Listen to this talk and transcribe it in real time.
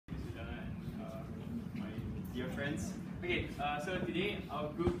friends. Okay, so today our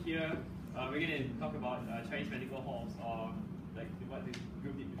group here, we're going to talk about Chinese medical halls, or like what the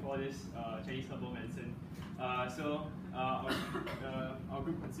group did before this, Chinese herbal medicine. Our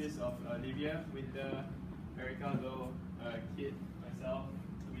group consists of Ly Vier, Winter, Erica, Lo, Kit, myself,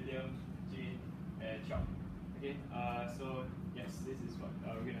 William, Jane, and Cheok. Okay, so yes, this is what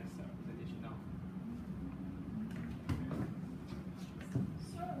we're going to start our presentation now.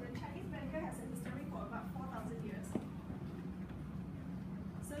 So the Chinese medical has a history for about 4,000 years.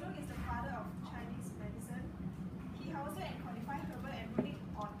 Shuang is the father of Chinese medicine. He also codified herbal and ruling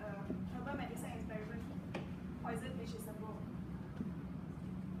on herbal medicine experiment, poison, which is a bowl.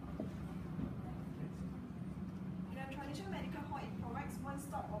 In a traditional medical hall, it provides one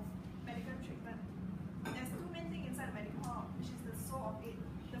stop of medical treatment. There's two main things inside the medical hall, which is the soul of it.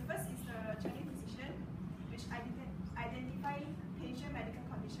 The first is the Chinese physician, which identifies patient medical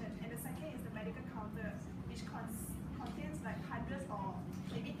condition, and the second is the medical counter, which contains like hundreds or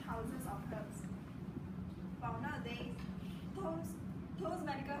maybe thousands of herbs. Well, nowadays, those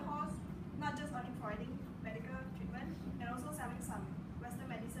medical halls not just only providing medical treatment, and also selling some Western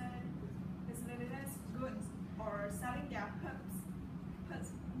medicine, miscellaneous goods, or selling their herbs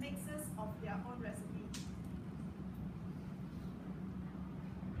mixes of their own recipe.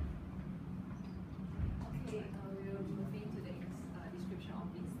 Okay, we'll move into the description of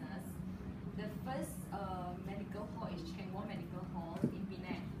business. The first medical hall is Chengguo Medical Hall in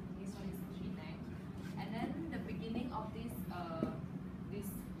Penang. This one is Penang. And then the beginning of this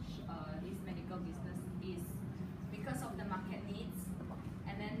medical business is because of the market needs,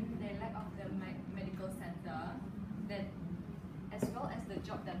 and then the lack of the medical center, that as well as the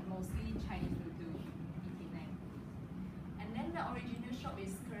job that mostly Chinese will do in Penang. And then the original shop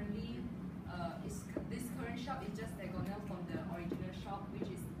is currently this current shop is just diagonal from the original shop, which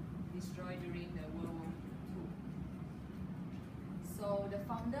is destroyed during the World War II. So the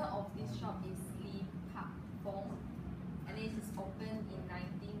founder of this shop is Li Pak Fong, and it is opened in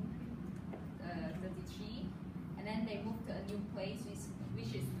 1933, and then they moved to a new place,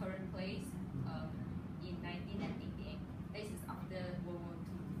 which is current place, in 1988. This is after World War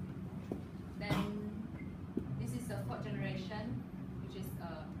II. Then this is the fourth generation, which is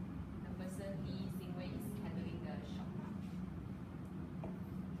the person Teh Sin Ying is handling the shop.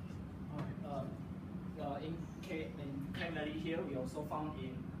 In Canada here, we also found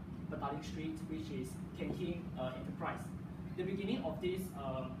in Petaling Street, which is Teh Sin Ying Enterprise. The beginning of this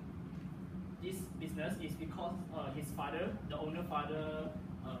business is because his father, the owner father,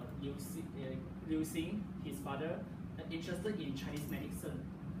 Liu Xing, his father, interested in Chinese medicine.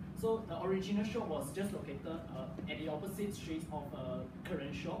 So the original shop was just located at the opposite street of a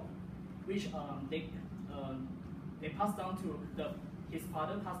current shop, which they passed down to his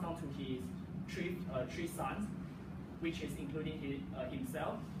father passed down to his three sons, which is including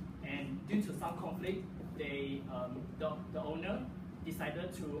himself. And due to some conflict, the owner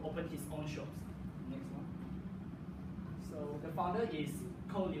decided to open his own shops. Next one. So the founder is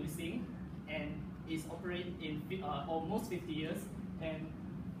called Liu Xing, and is operating in almost 50 years, and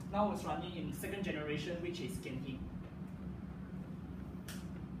now it's running in second generation, which is Teh Sin Ying.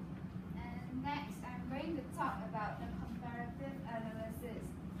 And next, I'm going to talk about the comparative analysis.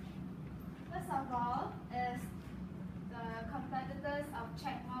 First of all is the competitors of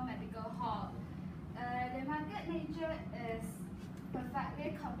Chengguo Medical Hall. The market nature is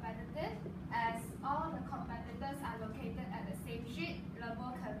perfectly competitive, as all the competitors are located at the same street,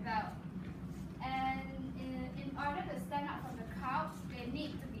 Level Canal. And in order to stand out from the crowd, they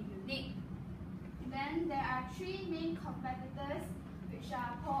need to be unique. Then there are three main competitors, which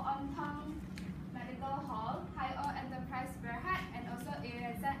are Po On Tong Medical Hall, Hi-O Enterprise Berhad, and also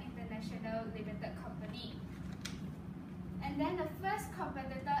Eraza International Limited Company. And then the first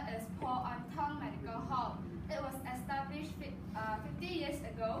competitor is Po On Tong Medical Hall. It was established 50 years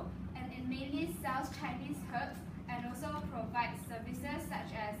ago, and it mainly sells Chinese herbs and also provides services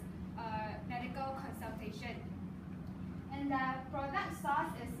such as medical consultation. And the product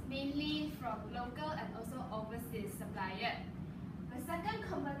source is mainly from local and also overseas supplier. The second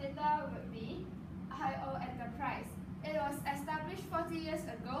competitor would be Hi-O Enterprise. It was established 40 years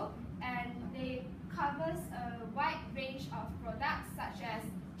ago, and they covers a wide range of products such as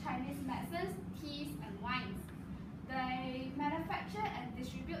Chinese medicines, teas, and wines. They manufacture and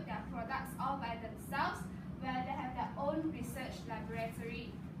distribute their products all by themselves, where they have their own research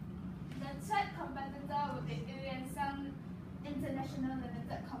laboratory. The third competitor would be Wyn Jane International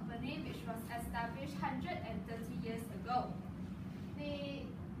Limited Company, which was established 130 years ago. They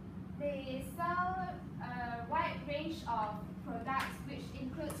sell a wide range of products, which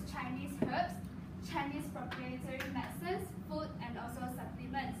includes Chinese herbs, Chinese proprietary medicines, food, and also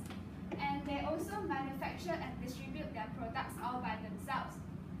supplements. And they also manufacture and distribute their products all by themselves.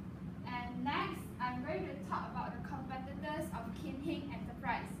 And next, I'm going to talk about the competitors of Kit Yee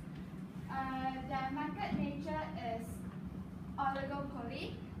Enterprise. Their market nature is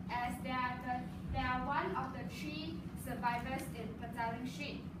oligopoly, as they are one of the 3 survivors in Petaling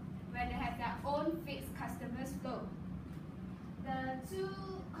Street, where they have their own fixed customers flow. The 2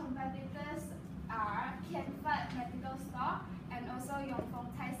 competitors are Kianfat Medical Store and also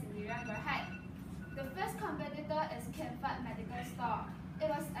Teh Sin Ying. The first competitor is Kianfat Medical Store. It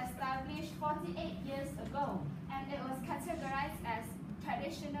was established 48 years ago, and it was categorized as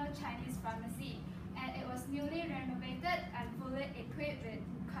traditional Chinese pharmacy, and it was newly renovated and fully equipped with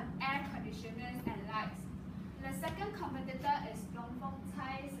air conditioners and lights. The second competitor is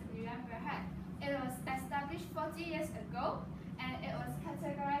Teh Sin Ying. It was established 40 years ago, and it was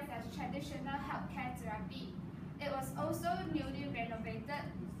categorized as traditional healthcare therapy. It was also newly renovated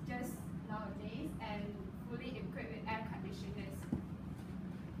just nowadays and fully equipped with air conditioners.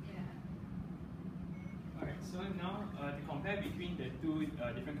 Alright, so now to compare between the 2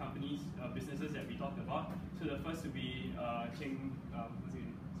 different companies, businesses that we talked about. So the first would be Ching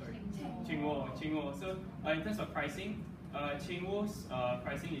Wo. So in terms of pricing, Ching Wo's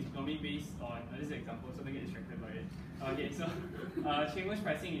pricing is normally based on this is an example, so don't get distracted by it. Okay, so Ching Wo's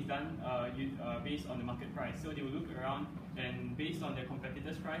pricing is done based on the market price. So they will look around and based on their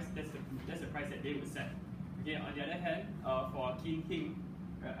competitors' price, that's the price that they would set. Okay, on the other hand, for Kit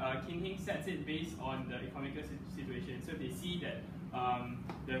Yee sets it based on the economical situation. So if they see that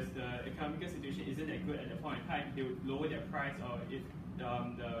the economical situation isn't that good at the point in time, they would lower their price, or if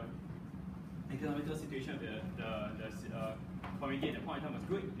the economical situation of the community at the point in time was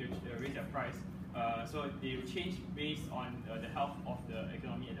good, they would raise their price. So they will change based on the health of the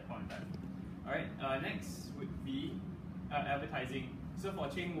economy at the point in time. Alright, next would be advertising. So for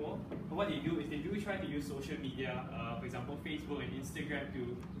Ching Wo, what they do is they do try to use social media, for example Facebook and Instagram,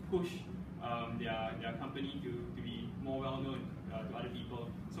 to push their company to be more well known to other people.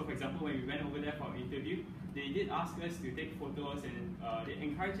 So for example, when we went over there for an interview, they did ask us to take photos, and they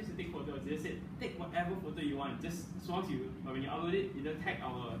encouraged us to take photos. They said, take whatever photo you want, just as long as when you upload it, either tag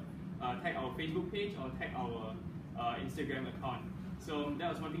our Facebook page or tag our Instagram account. So that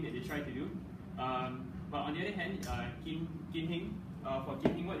was one thing that they tried to do. But on the other hand, Kit Yee, for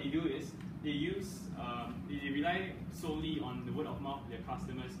Kit Yee, what they do is they rely solely on the word of mouth of their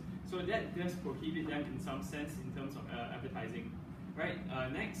customers. So that does prohibit them in some sense in terms of advertising. Right.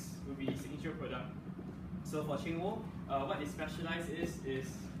 Next will be signature product. So for Ching Wo, what they specialize is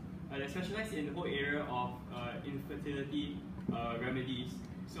they specialize in the whole area of infertility remedies.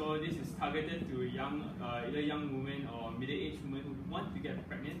 So this is targeted to either young women or middle-aged women who want to get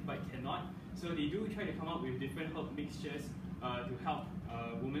pregnant but cannot. So they do try to come up with different herb mixtures to help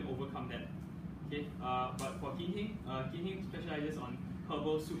women overcome that. Okay, but for Kit Yee specializes on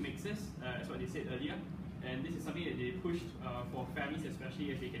herbal soup mixes, as what they said earlier. And this is something that they pushed for families,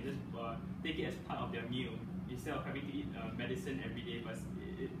 especially, as they can just take it as part of their meal instead of having to eat medicine every day, but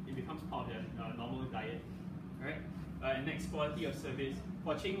it becomes part of their normal diet. Right? And next, quality of service.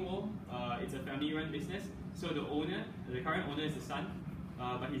 For Ching Wo, it's a family-run business. So the current owner is the son,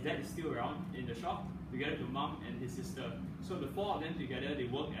 but his dad is still around in the shop, together with mom and his sister. So the 4 of them together, they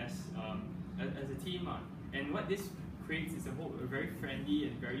work as a team. And what this creates is a very friendly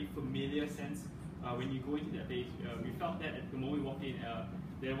and very familiar sense. When you go into that place, we felt that at the moment we walked in,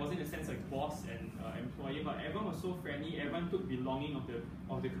 there wasn't a sense of boss and employee, but everyone was so friendly. Everyone took belonging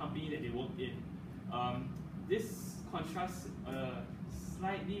of the company that they worked in. This contrasts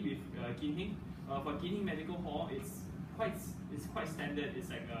slightly with Kit Yee. For Kit Yee Medical Hall, it's quite standard. It's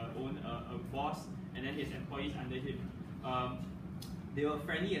like a boss and then his employees under him. They were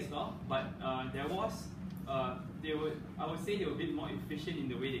friendly as well, but I would say they were a bit more efficient in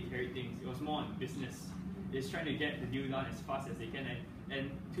the way they carried things. It was more on business. It's trying to get the deal done as fast as they can,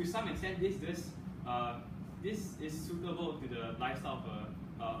 and to some extent, this is suitable to the lifestyle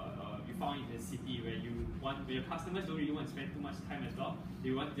of you found in the city, where your customers don't really want to spend too much time as well.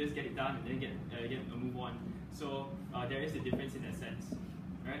 They want to just get it done and then get a move on. So there is a difference in that sense,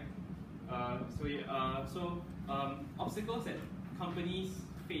 right? Obstacles that companies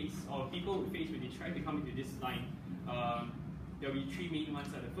face, or people would face when they try to come into this line, there will be 3 main ones.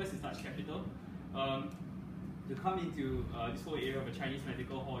 The first is large capital. To come into this whole area of a Chinese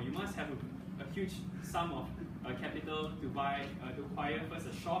medical hall, you must have a huge sum of capital to acquire first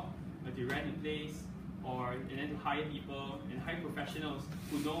a shop, to rent a place, and then to hire people and hire professionals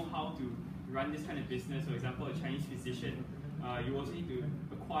who know how to run this kind of business. For example, a Chinese physician, you also need to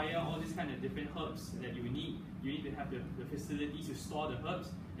acquire all these kind of different herbs that you need to have the facilities to store the herbs,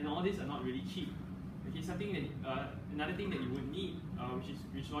 and all these are not really cheap. Okay, something that another thing that you would need,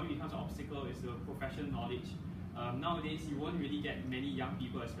 which normally becomes an obstacle, is the professional knowledge. Nowadays, you won't really get many young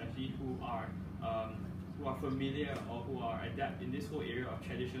people, especially who are familiar or who are adept in this whole area of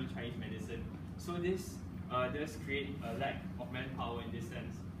traditional Chinese medicine. So this does create a lack of manpower in this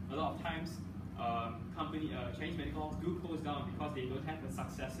sense. A lot of times, Chinese medical halls do close down because they don't have a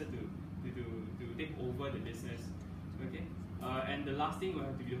successor to take over the business. Okay, and the last thing will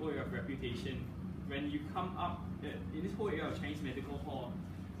have to be the whole area of reputation. When you come up in this whole area of Chinese medical hall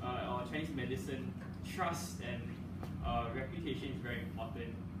or Chinese medicine, trust and reputation is very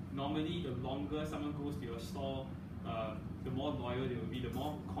important. Normally, the longer someone goes to your store, the more loyal they will be, the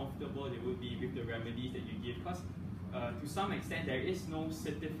more comfortable they will be with the remedies that you give. Because to some extent, there is no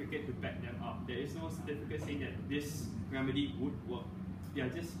certificate to back them up. There is no certificate saying that this remedy would work. They are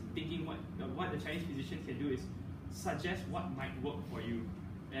just thinking what the Chinese physicians can do is suggest what might work for you.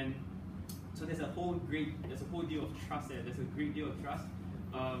 And so there's a whole deal of trust there. There's a great deal of trust,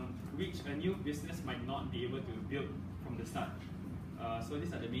 which a new business might not be able to build from the start. So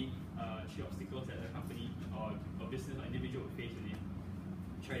these are the main three obstacles that a company or a business or individual would face when they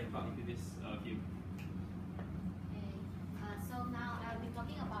try and plug into this field. So now I'll be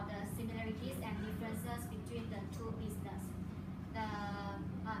talking about the similarities and differences between the two businesses.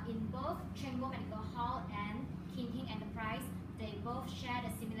 In both Cheng Mo Medical Hall and Kit Yee Enterprise, they both share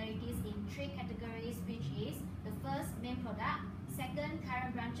the similarities in three categories, which is the first, main product, second,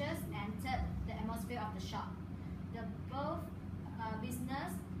 current branches, and third, the atmosphere of the shop. Both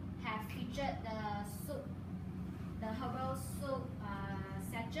business have featured the herbal soup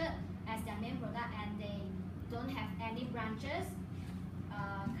sachet as their main product, and they don't have any branches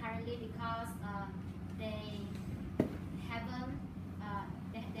currently because they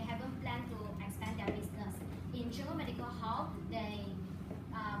haven't planned to expand their business. In Cheng Mo Medical Hall, they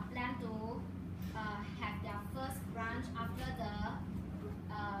plan to have their first branch after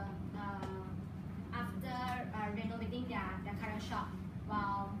renovating their current shop.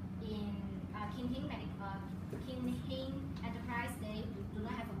 While in Kit Yee Enterprise, they do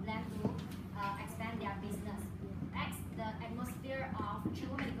not have a plan to expand their business. Next, the atmosphere of Cheng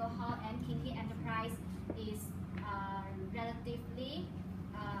Mo Medical Hall and Kit Yee Enterprise is relatively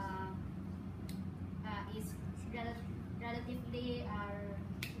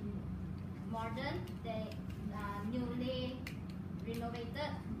modern. They newly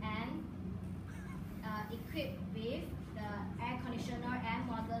renovated and equipped with the air conditioner and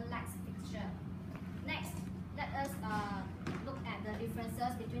modern lights fixture. Next, let us look at the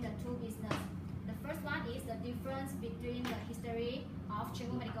differences between the two businesses. The first one is the difference between the history of Cheng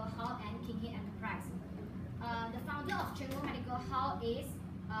Mo Medical Hall and Kit Yee Enterprise. The founder of Cheng Mo Medical Hall is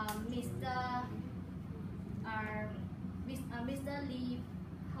Mr.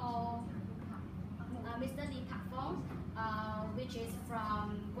 Lee Pak Fong, which is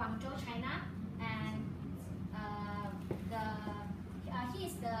from Guangzhou, China, and he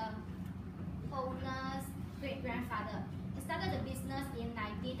is the owner's great-grandfather. He started the business in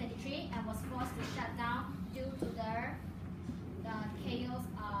 1933 and was forced to shut down due to the chaos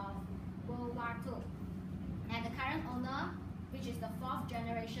of World War II. And the current owner, which is the fourth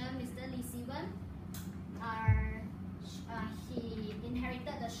generation, Mr. Lee Siwen, he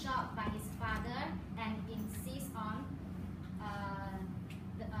inherited the shop by his father and insists on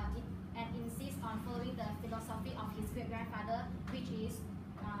following the philosophy of his great-grandfather, which is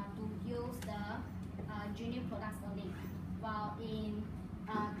to use the genuine products only. While in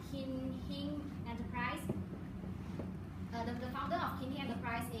Kit Yee Enterprise, the founder of Kit Yee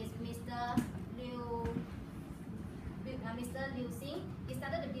Enterprise is Mr. Liu Xing. He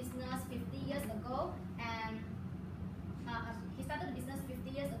started the business 50 years ago, and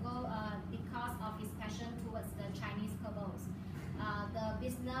because of his passion towards the Chinese herbals. The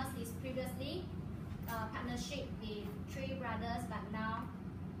business is previously partnership with three brothers, but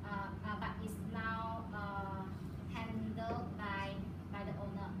is now handled by the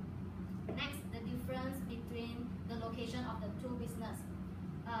owner. Next, the difference between the location of the two businesses.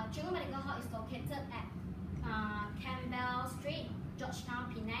 Cheng Mo Medical Hall is located at Campbell Street,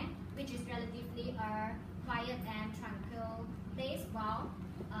 Georgetown, Penang, which is relatively a quiet and tranquil place, while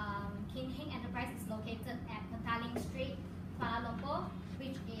Kit Yee Enterprise is located at Petaling Street, Kuala Lumpur,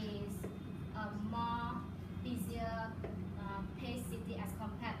 which is a more busier paced city as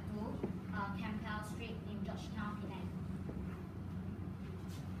compared to Campbell Street in Georgetown, Penang.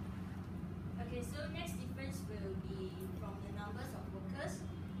 Okay, so next difference will be from the numbers of workers.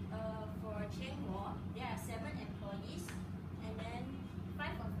 For Cheng Mo, there are 7 employees, and then 5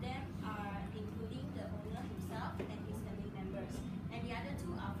 of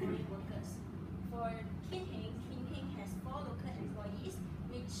For Kin Heng has 4 local employees,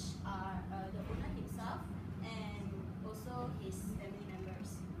 which are the owner himself and also his family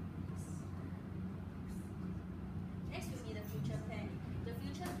members. Next will be the future plan. The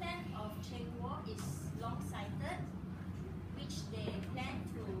future plan of Cheng Wo is long-sighted, which they plan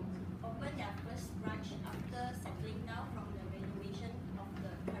to open their first branch after settling down from the renovation of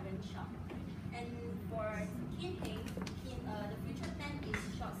the current shop. And for Kin Heng, the future plan is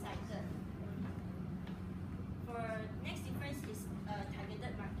short-sighted. For next difference is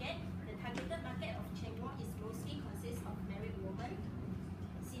targeted market. The targeted market of Cheng Wo is mostly consists of married women,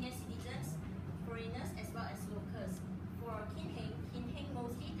 senior citizens, foreigners as well as locals. For Kin Heng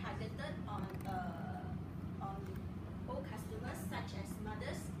mostly targeted on old customers such as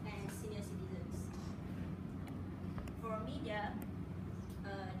mothers and senior citizens. For media,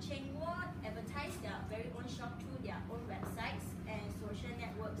 Cheng Wo advertise their very own shop through their own websites and social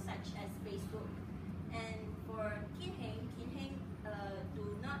networks such as Facebook. And for Kin Heng do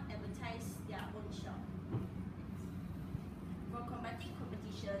not advertise their own shop. For combating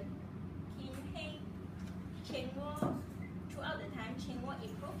competition, Cheng Wo, throughout the time, Cheng Wo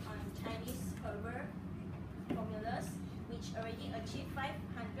improved on Chinese herbal formulas, which already achieved 500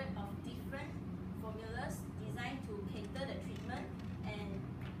 of different formulas designed to cater the treatment and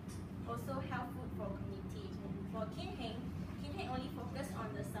also health food for community. For Kin Heng only focused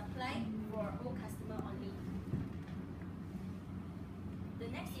on the supply for old customer only. The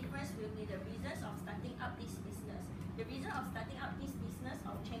next difference will be the reasons of starting up this business. The reason of starting up this business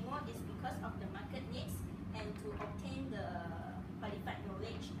of Cheng Wo is because of the market needs and to obtain the qualified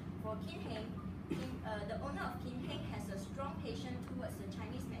knowledge. For Kin Heng, the owner of Kin Heng has a strong passion towards the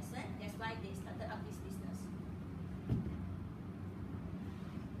Chinese medicine. That's why they started up this business.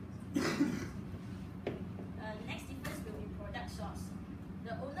 Next difference will be product source.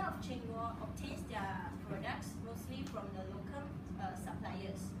 The owner of Cheng Wo obtains their products mostly from the local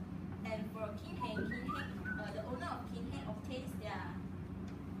suppliers. And for Kin Heng, the owner of Kin Heng obtains their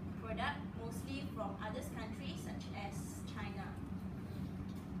product mostly from other countries such as China.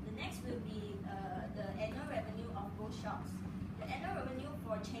 The next will be the annual revenue of both shops. The annual revenue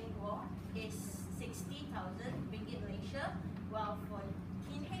for Cheng Wo is 60,000 ringgit Malaysia, while for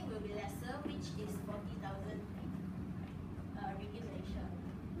Kin Heng will be lesser, which is 40,000 ringgit Malaysia.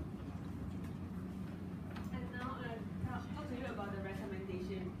 And now I'll talk to you about the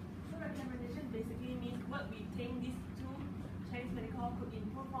recommendation. So recommendation basically means what we think these two Chinese medical could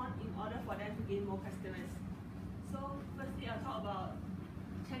improve on in order for them to gain more customers. So firstly, I'll talk about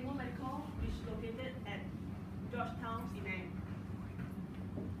Cheng Wo Medical, which is located at Georgetown, Penang.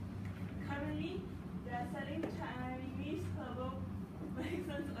 Currently, they are selling Chinese herbal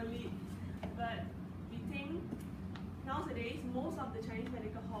medicines only, but we think nowadays most of the Chinese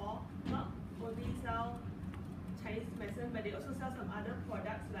medical hall not only sell Chinese medicine, but they also sell some other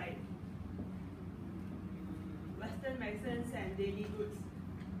products like Western medicines and daily goods.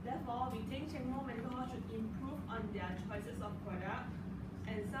 Therefore, we think Cheng Wo Medical Hall should improve on their choices of product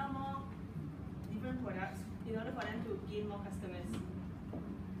and sell more different products in order for them to gain more customers.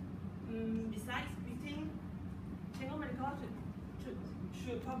 Besides, we think Cheng Wo Medical Hall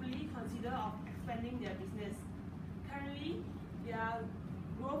should probably consider of expanding their business. Currently, their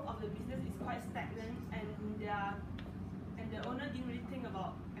growth of the business is quite stagnant, and the owner didn't really think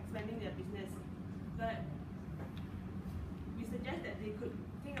about expanding their business. But we suggest that they could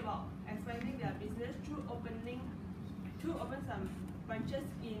think about expanding their business through open some branches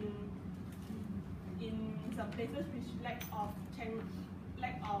in some places which lack of Chinese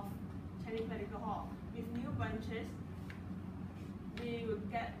medical hall. With new branches, they will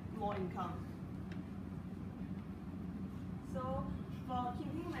get more income. So for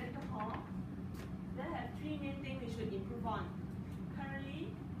Kin Heng Medical Hall, they have 3 main things we should improve on. Currently,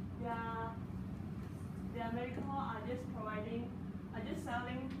 their medical hall are just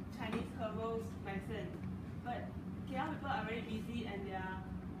selling Chinese herbal medicine. But KL people are very busy and their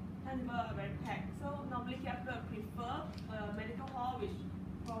people are very packed. So normally KL people prefer a medical hall which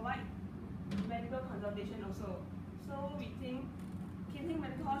provide medical consultation also. So we think Kin Heng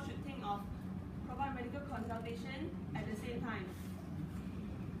Medical Hall should think of provide medical consultation at the same time.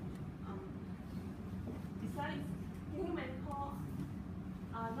 Besides, Kin Heng Medical Hall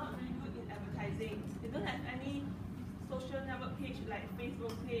are not really good in advertising. They don't have any social network page like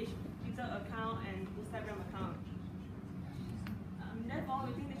Facebook page, Twitter account, and Instagram account. Therefore,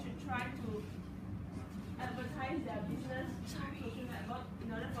 we think they should try to advertise their business through social network in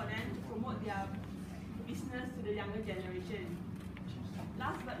order for them to promote their business to the younger generation.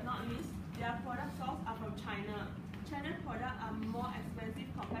 Last but not least, their product source are from China. China products are more expensive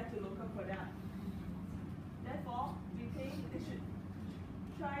compared to local products.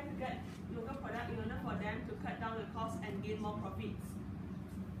 in order for them to cut down the cost and gain more profits.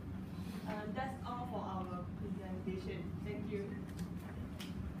 That's